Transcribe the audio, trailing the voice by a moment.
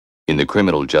In the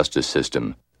criminal justice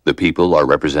system, the people are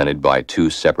represented by two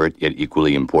separate yet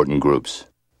equally important groups: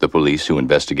 the police who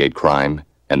investigate crime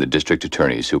and the district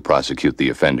attorneys who prosecute the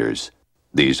offenders.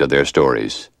 These are their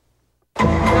stories. The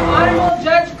Honorable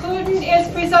Judge Cluden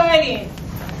is presiding.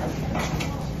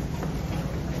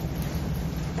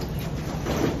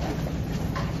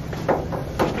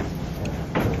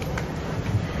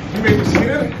 You may be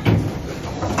seated.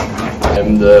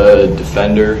 I'm the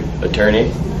defender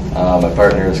attorney. My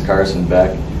partner is Carson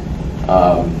Beck.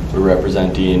 We're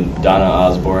representing Donna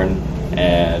Osborne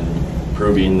and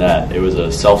proving that it was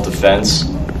a self-defense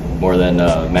more than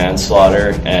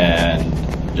manslaughter and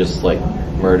just like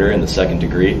murder in the second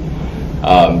degree.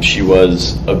 She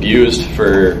was abused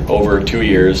for over 2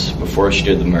 years before she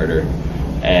did the murder,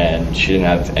 and she didn't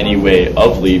have any way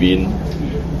of leaving.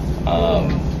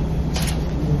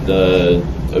 The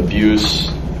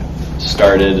abuse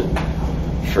started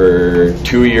for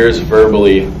 2 years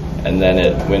verbally, and then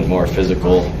it went more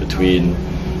physical between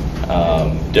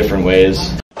different ways.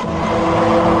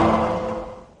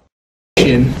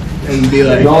 And be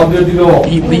like,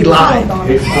 be live.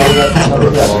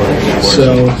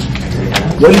 So,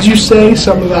 what did you say?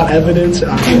 Something about evidence?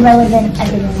 Irrelevant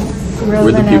evidence.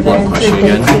 We're the people I'm questioning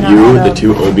again. You, the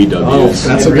two OBWs. Oh,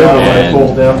 that's a good one. And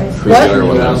who's the other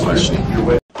one that I'm questioning?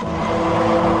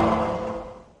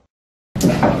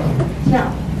 Now,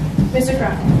 Mr.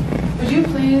 Crown, would you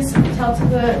please tell to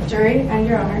the jury and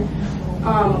your honor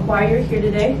why you're here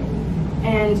today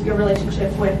and your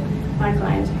relationship with my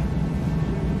client?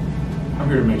 I'm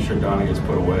here to make sure Donna gets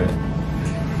put away.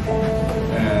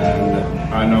 And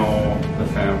I know the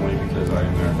family because I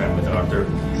am their family doctor.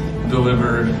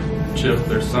 Delivered Chip,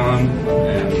 their son,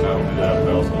 and not only that, but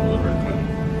I also delivered Clint.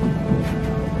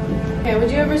 Okay, would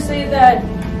you ever say that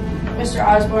Mr.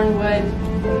 Osborne would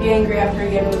be angry after a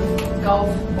game of golf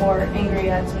or angry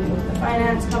at something with the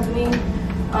finance company?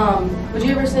 Would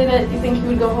you ever say that you think he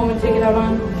would go home and take it out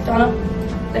on Donna,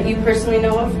 that you personally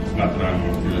know of? Not that I know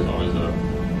of. He was always a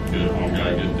good home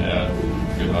guy, good dad,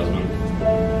 good husband.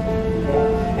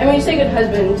 And when you say good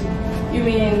husband, you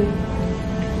mean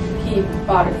he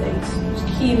bought her things.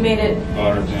 He made it.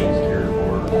 Bought her things, cared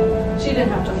for her. She didn't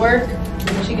have to work.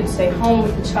 She could stay home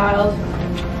with the child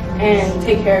and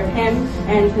take care of him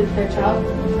and their child.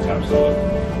 Absolutely.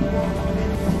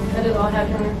 That is all I have,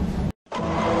 Your Honor.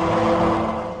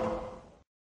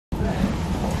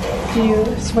 Do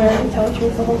you swear to tell the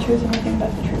truth, the whole truth, and nothing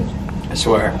but the truth? I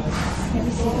swear. Maybe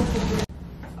see.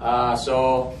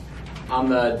 So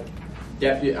I'm a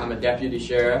deputy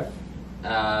sheriff.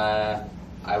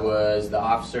 I was the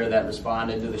officer that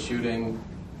responded to the shooting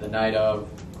the night of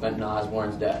Clinton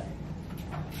Osborne's death.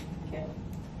 Okay.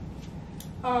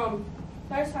 I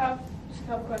just have a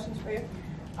couple questions for you.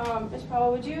 Ms.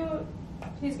 Powell, would you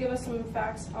please give us some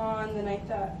facts on the night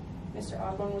that Mr.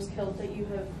 Osborne was killed that you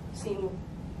have seen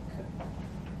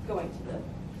going to the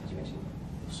situation?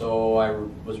 So I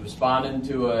was responding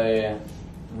to a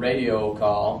radio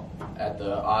call at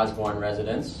the Osborne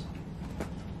residence.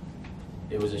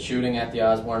 It was a shooting at the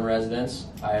Osborne residence.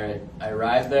 I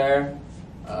arrived there,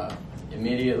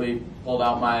 immediately pulled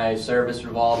out my service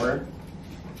revolver,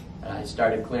 and I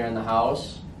started clearing the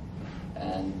house,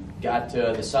 and got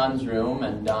to the son's room,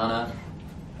 and Donna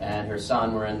and her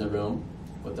son were in the room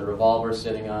with the revolver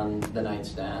sitting on the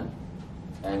nightstand,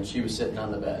 and she was sitting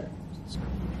on the bed.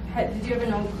 Did you ever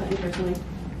know Clinton personally?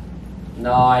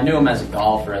 No, I knew him as a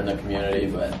golfer in the community,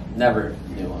 but never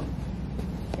knew him.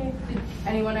 Okay. Did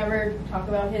anyone ever talk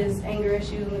about his anger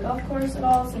issues on the golf course at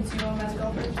all since you know him as a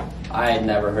golfer? I had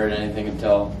never heard anything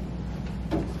until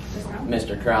Just now?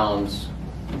 Mr. Crown's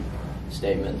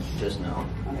statement just now.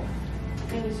 Okay.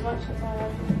 Thank you so much. That's all I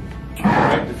have.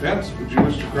 All right, defense, would you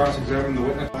wish to cross-examine the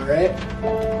witness? All right.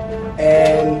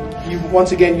 And you,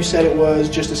 once again, you said it was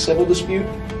just a civil dispute?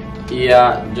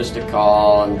 Yeah, just a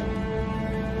call, and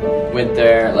went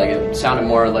there. Like, it sounded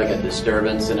more like a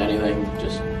disturbance than anything,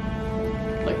 just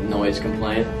like noise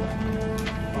complaint.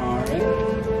 All right.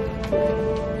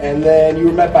 And then you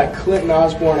were met by Clinton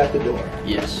Osborne at the door?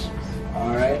 Yes.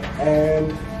 All right.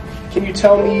 And can you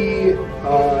tell me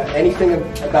anything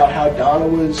about how Donna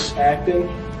was acting?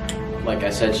 Like I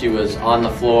said, she was on the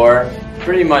floor,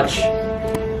 pretty much.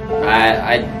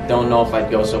 I don't know if I'd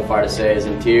go so far to say as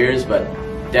in tears, but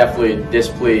definitely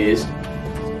displeased.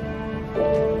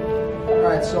 All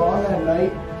right, so on that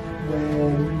night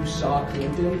when you saw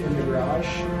Clinton in the garage,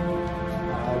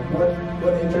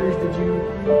 what injuries did you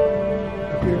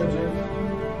appear to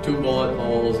observe? 2 bullet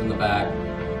holes in the back.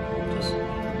 Just,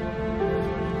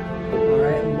 all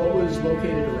right, and what was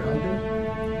located around him?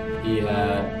 he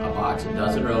had a box of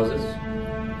dozen roses,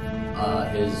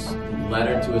 his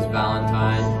letter to his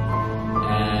Valentine,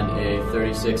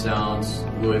 36-ounce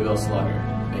Louisville Slugger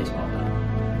baseball bat.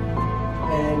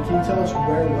 And can you tell us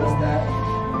where was that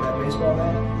baseball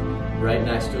bat? Right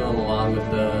next to him, along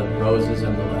with the roses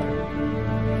and the letter.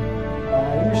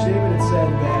 In your statement, it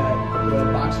said that the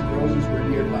box of roses were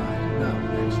nearby, not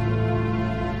next to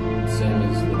it. Same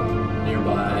as the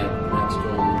nearby, next to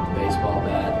him, baseball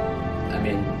bat. I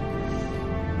mean,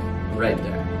 right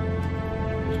there.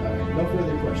 All right, no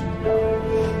further questions.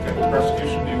 Okay,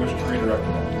 prosecution, do you wish to redirect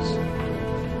the witness?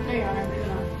 No, Your Honor, we do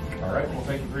not. All right, well,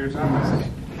 thank you for your time.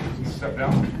 Please step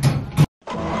down.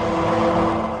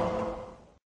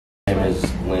 My name is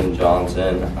Lynn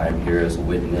Johnson. I'm here as a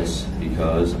witness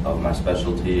because of my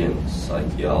specialty in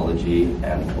psychology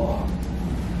and law.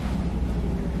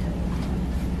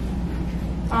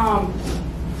 I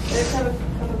just have a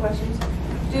couple questions.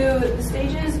 Do the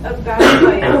stages of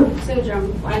Bardet-Biedl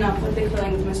syndrome line up with the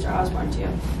killing of Mr. Osborne to you?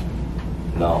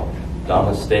 No.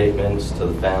 Donna's statements to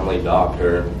the family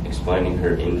doctor explaining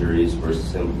her injuries were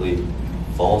simply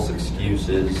false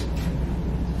excuses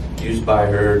used by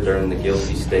her during the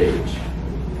guilty stage.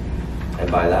 And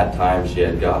by that time she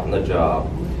had gotten the job,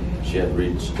 she had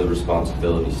reached the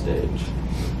responsibility stage.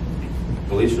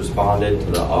 Police responded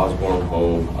to the Osborne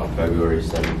home on February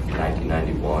 7,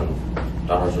 1991.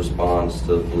 Donna's response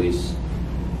to the police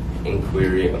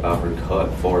inquiry about her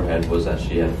cut forehead was that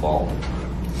she had fallen.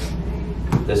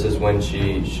 This is when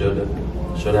she should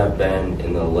have been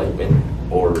in the enlightenment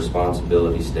or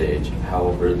responsibility stage.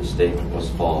 However, the statement was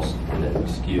false and an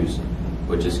excuse,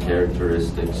 which is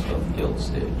characteristics of guilt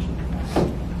stage.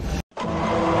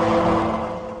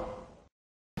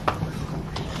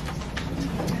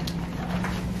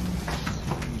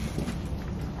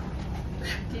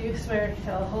 Do you swear to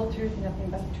tell the whole truth and nothing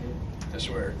but the truth? I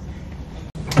swear.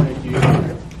 Thank you.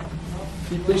 Can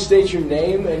you please state your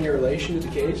name and your relation to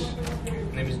the case?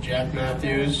 My name is Jack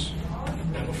Matthews.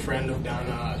 I'm a friend of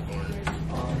Donna Osborne.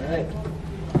 All right.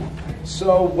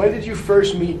 So, when did you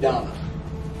first meet Donna?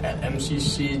 At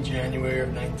MCC, January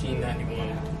of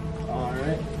 1991. All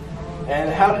right. And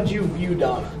how did you view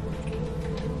Donna?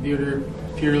 Viewed her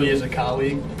purely as a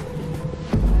colleague.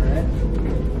 All right.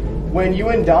 When you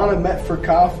and Donna met for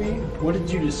coffee, what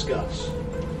did you discuss?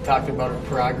 Talked about her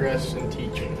progress in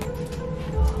teaching.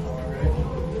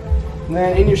 And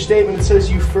then in your statement it says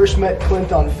you first met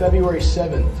Clint on February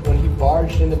 7th when he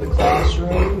barged into the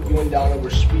classroom. You and Donna were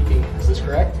speaking. Is this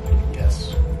correct?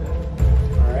 Yes.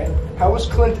 All right. How was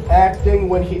Clint acting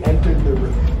when he entered the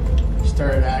room? He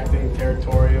started acting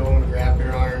territorial and grabbed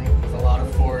her arm with a lot of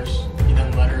force. He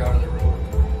then let her out of the room.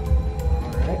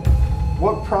 All right.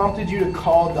 What prompted you to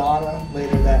call Donna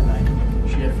later that night?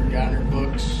 She had forgotten her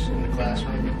books in the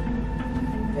classroom.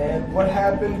 And what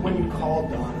happened when you called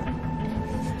Donna?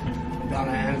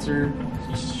 Donna answered.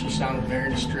 She sounded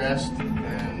very distressed,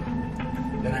 and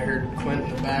then I heard Clint in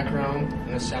the background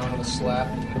and the sound of a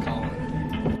slap in the collar.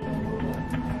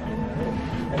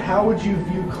 And how would you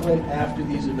view Clint after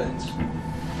these events?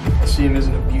 I see him as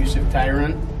an abusive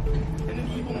tyrant and an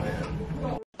evil man.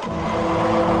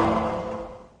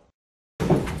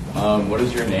 What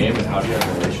is your name and how do you have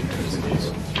a relation to this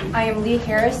case? I am Lee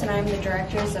Harris and I'm the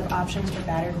Directors of Options for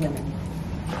Battered Women.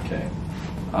 Okay.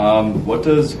 What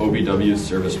does OBW's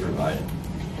service provide?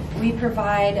 We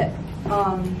provide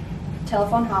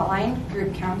telephone hotline,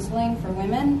 group counseling for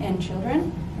women and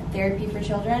children, therapy for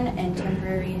children, and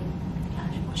temporary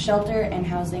shelter and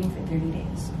housing for 30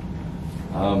 days.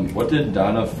 When did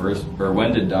Donna first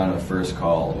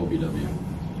call OBW?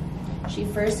 She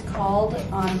first called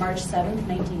on March 7th,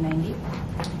 1990.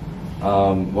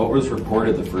 What was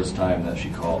reported the first time that she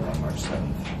called on March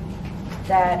 7th?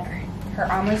 That her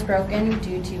arm was broken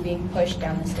due to being pushed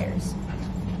down the stairs.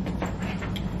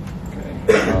 Okay.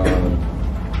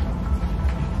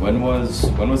 When was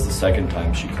the second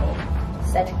time she called?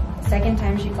 Second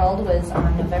time she called was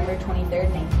on November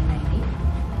 23rd,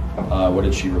 1990. What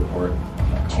did she report?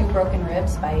 2 broken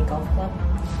ribs by a golf club.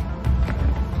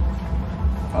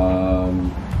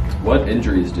 What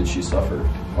injuries did she suffer?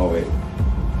 Oh wait.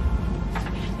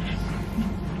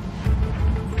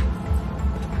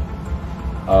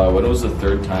 When was the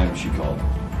third time she called?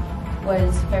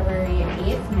 Was February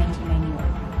 8th,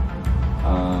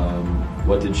 1991.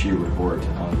 What did she report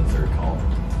on the third call?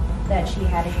 That she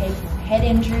had a head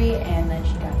injury and that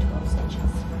she got 12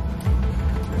 stitches.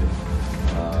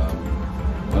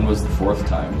 When was the fourth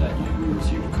time that you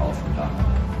received a call from Donna?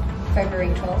 February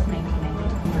 12th,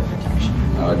 1992 for protection.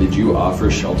 Did you offer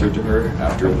shelter to her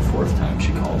after the fourth time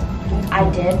she called? I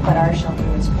did, but our shelter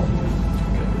was full.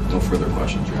 Okay. No further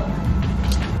questions, Your Honor.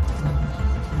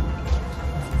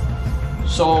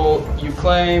 So you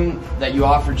claim that you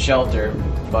offered shelter,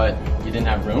 but you didn't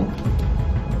have room?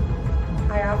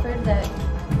 I offered that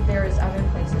there was other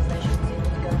places that she was able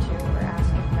to go to or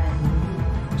ask a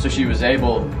friend. So she was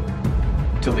able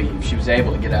to leave. She was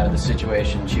able to get out of the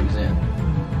situation she was in.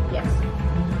 Yes.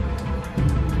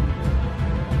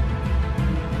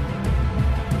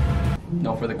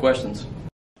 No further questions.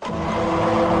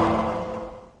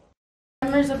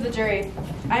 Members of the jury,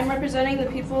 I am representing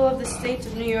the people of the state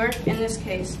of New York in this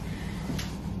case.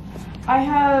 I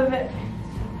have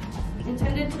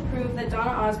intended to prove that Donna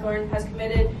Osborne has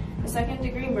committed a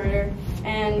second-degree murder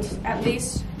and at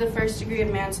least the first degree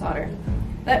of manslaughter.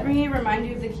 Let me remind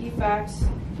you of the key facts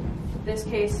this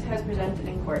case has presented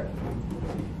in court.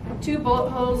 2 bullet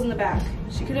holes in the back.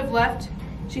 She could have left.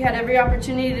 She had every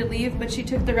opportunity to leave, but she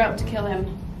took the route to kill him.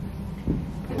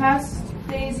 The past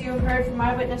days you have heard from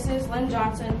eyewitnesses Lynn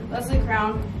Johnson, Leslie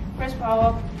Crown, Chris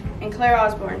Powell, and Claire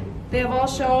Osborne. They have all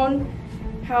shown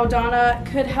how Donna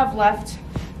could have left,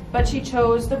 but she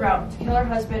chose the route to kill her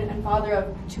husband and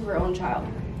father to her own child.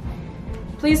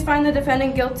 Please find the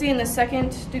defendant guilty in the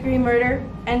second-degree murder,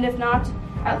 and if not,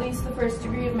 at least the first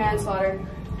degree of manslaughter.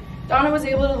 Donna was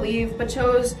able to leave, but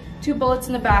chose 2 bullets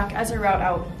in the back as her route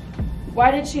out.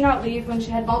 Why did she not leave when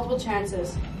she had multiple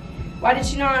chances? Why did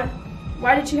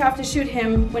she have to shoot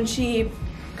him when she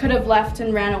could have left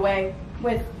and ran away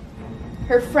with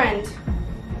her friend,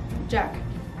 Jack?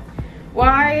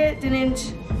 Why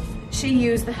didn't she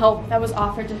use the help that was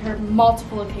offered to her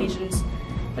multiple occasions,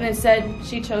 but instead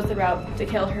she chose the route to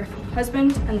kill her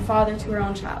husband and father to her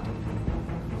own child?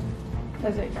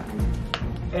 That's it, Your Honor.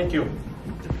 Thank you.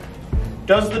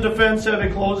 Does the defense have a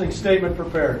closing statement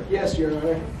prepared? Yes, Your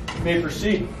Honor. You may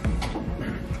proceed.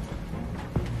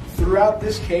 Throughout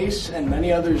this case, and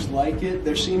many others like it,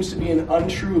 there seems to be an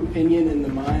untrue opinion in the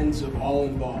minds of all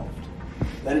involved.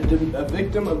 That a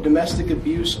victim of domestic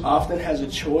abuse often has a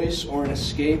choice or an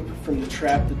escape from the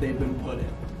trap that they've been put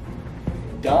in.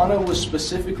 Donna was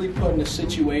specifically put in a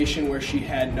situation where she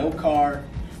had no car,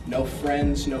 no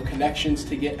friends, no connections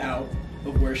to get out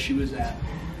of where she was at.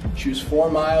 She was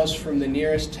 4 miles from the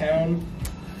nearest town,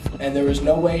 and there was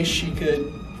no way she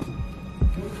could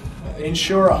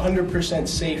ensure 100%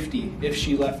 safety if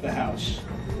she left the house.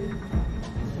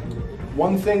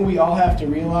 One thing we all have to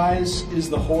realize is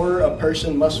the horror a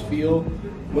person must feel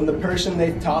when the person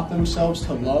they taught themselves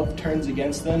to love turns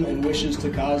against them and wishes to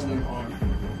cause them harm.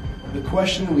 The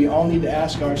question we all need to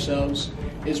ask ourselves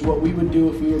is what we would do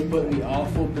if we were put in the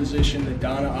awful position that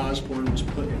Donna Osborne was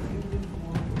put in.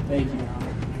 Thank you, Your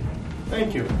Honor.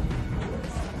 Thank you.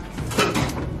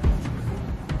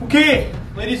 Okay,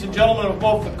 ladies and gentlemen of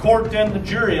both the court and the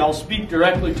jury, I'll speak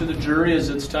directly to the jury as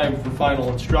it's time for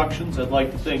final instructions. I'd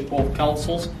like to thank both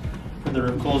counsels for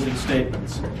their closing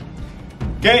statements.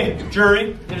 Okay,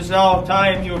 jury, it is now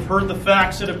time. You have heard the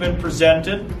facts that have been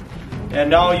presented, and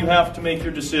now you have to make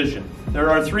your decision. There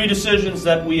are 3 decisions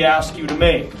that we ask you to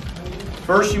make.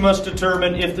 First, you must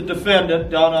determine if the defendant,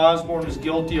 Donna Osborne, is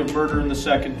guilty of murder in the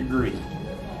second degree.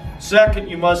 Second,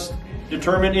 you must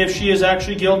determine if she is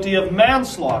actually guilty of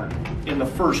manslaughter in the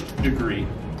first degree,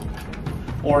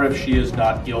 or if she is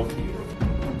not guilty.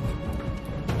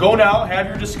 Go now, have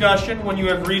your discussion. When you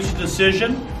have reached a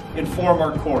decision, inform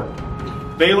our court.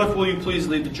 Bailiff, will you please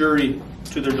lead the jury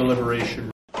to their deliberation?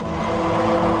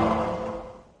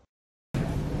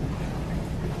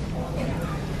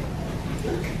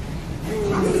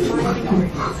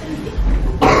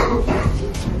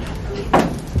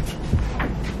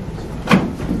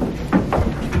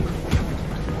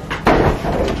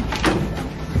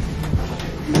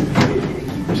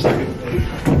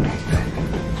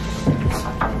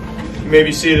 You may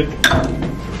be seated.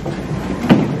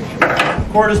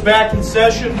 Court is back in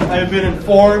session. I have been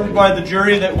informed by the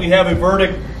jury that we have a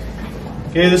verdict.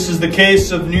 Okay, this is the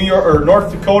case of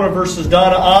North Dakota versus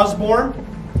Donna Osborne.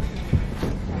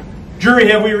 Jury,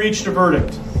 have we reached a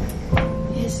verdict?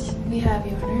 Yes, we have,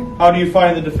 Your Honor. How do you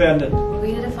find the defendant?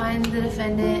 We find the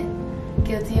defendant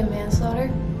guilty of manslaughter.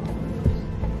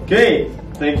 Okay,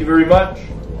 thank you very much.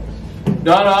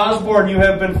 Donna Osborne, you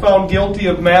have been found guilty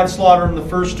of manslaughter in the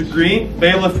first degree.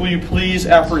 Bailiff, will you please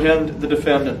apprehend the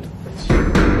defendant?